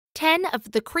10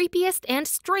 of the creepiest and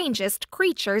strangest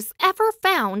creatures ever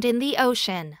found in the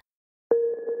ocean.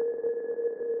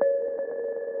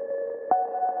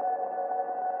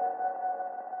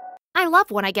 I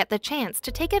love when I get the chance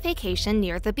to take a vacation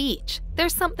near the beach.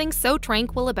 There's something so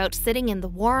tranquil about sitting in the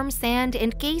warm sand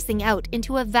and gazing out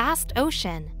into a vast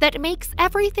ocean that makes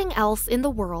everything else in the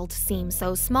world seem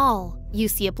so small. You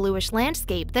see a bluish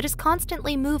landscape that is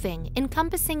constantly moving,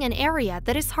 encompassing an area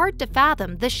that is hard to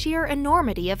fathom the sheer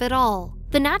enormity of it all.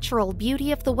 The natural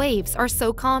beauty of the waves are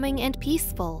so calming and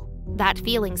peaceful. That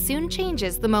feeling soon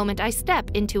changes the moment I step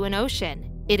into an ocean.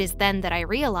 It is then that I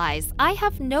realize I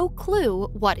have no clue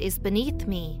what is beneath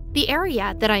me. The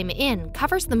area that I'm in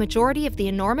covers the majority of the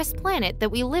enormous planet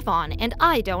that we live on, and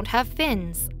I don't have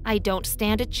fins. I don't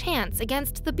stand a chance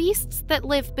against the beasts that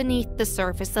live beneath the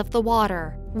surface of the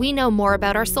water. We know more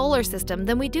about our solar system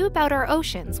than we do about our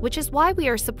oceans, which is why we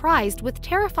are surprised with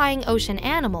terrifying ocean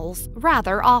animals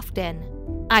rather often.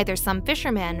 Either some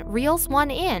fisherman reels one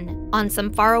in on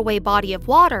some faraway body of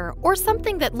water, or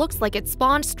something that looks like it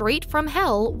spawned straight from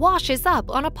hell washes up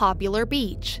on a popular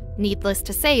beach. Needless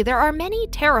to say, there are many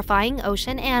terrifying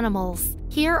ocean animals.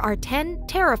 Here are 10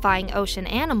 terrifying ocean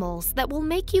animals that will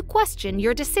make you question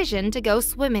your decision to go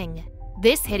swimming.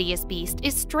 This hideous beast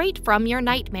is straight from your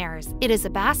nightmares. It is a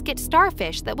basket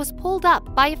starfish that was pulled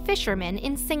up by a fisherman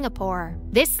in Singapore.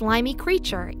 This slimy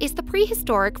creature is the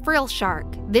prehistoric frill shark.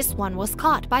 This one was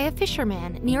caught by a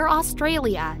fisherman near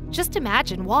Australia. Just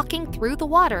imagine walking through the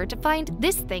water to find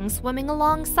this thing swimming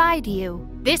alongside you.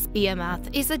 This behemoth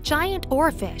is a giant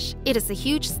oarfish. It is a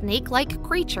huge snake-like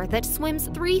creature that swims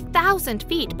 3,000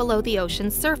 feet below the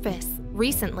ocean's surface.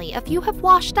 Recently, a few have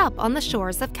washed up on the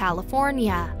shores of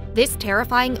California. This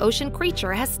terrifying ocean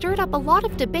creature has stirred up a lot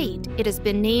of debate. It has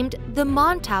been named the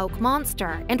Montauk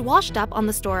Monster and washed up on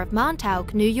the shore of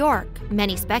Montauk, New York.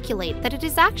 Many speculate that it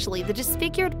is actually the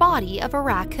disfigured body of a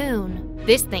raccoon.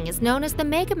 This thing is known as the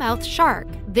megamouth shark.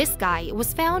 This guy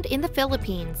was found in the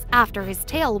Philippines after his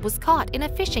tail was caught in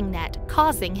a fishing net,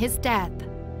 causing his death.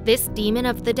 This demon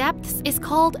of the depths is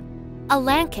called a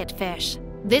lancetfish.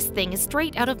 This thing is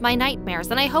straight out of my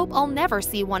nightmares, and I hope I'll never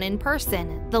see one in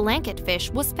person. The lancetfish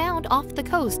was found off the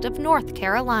coast of North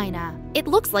Carolina. It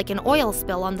looks like an oil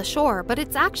spill on the shore, but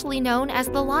it's actually known as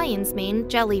the lion's mane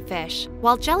jellyfish.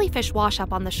 While jellyfish wash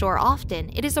up on the shore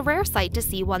often, it is a rare sight to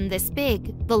see one this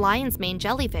big. The lion's mane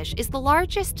jellyfish is the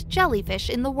largest jellyfish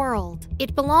in the world.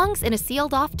 It belongs in a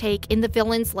sealed-off tank in the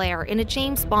villain's lair in a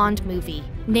James Bond movie.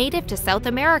 Native to South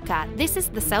America, this is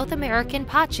the South American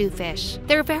pacu fish.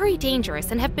 They're very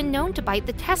dangerous and have been known to bite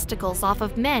the testicles off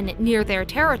of men near their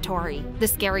territory. The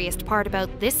scariest part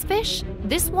about this fish?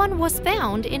 This one was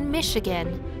found in Michigan.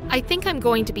 I think I'm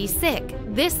going to be sick.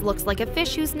 This looks like a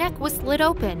fish whose neck was slit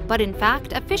open, but in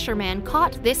fact, a fisherman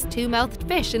caught this two-mouthed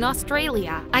fish in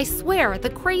Australia. I swear the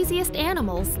craziest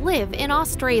animals live in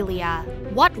Australia.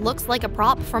 What looks like a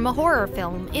prop from a horror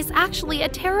film is actually a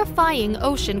terrifying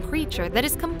ocean creature that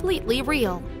is completely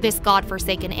real. This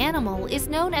godforsaken animal is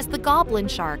known as the goblin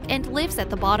shark and lives at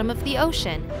the bottom of the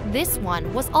ocean. This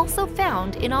one was also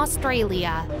found in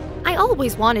Australia. I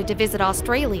always wanted to visit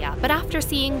Australia, but after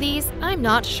seeing these, I'm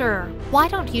not sure. Why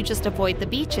don't you just avoid the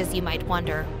beaches, you might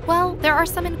wonder? Well, there are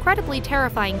some incredibly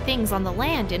terrifying things on the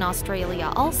land in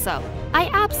Australia also.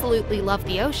 I absolutely love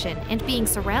the ocean and being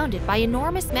surrounded by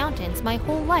enormous mountains my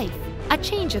whole life. A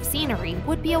change of scenery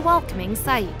would be a welcoming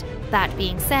sight. That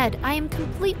being said, I am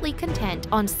completely content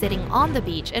on sitting on the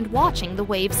beach and watching the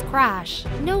waves crash.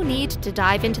 No need to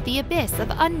dive into the abyss of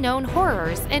unknown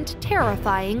horrors and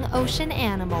terrifying ocean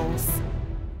animals.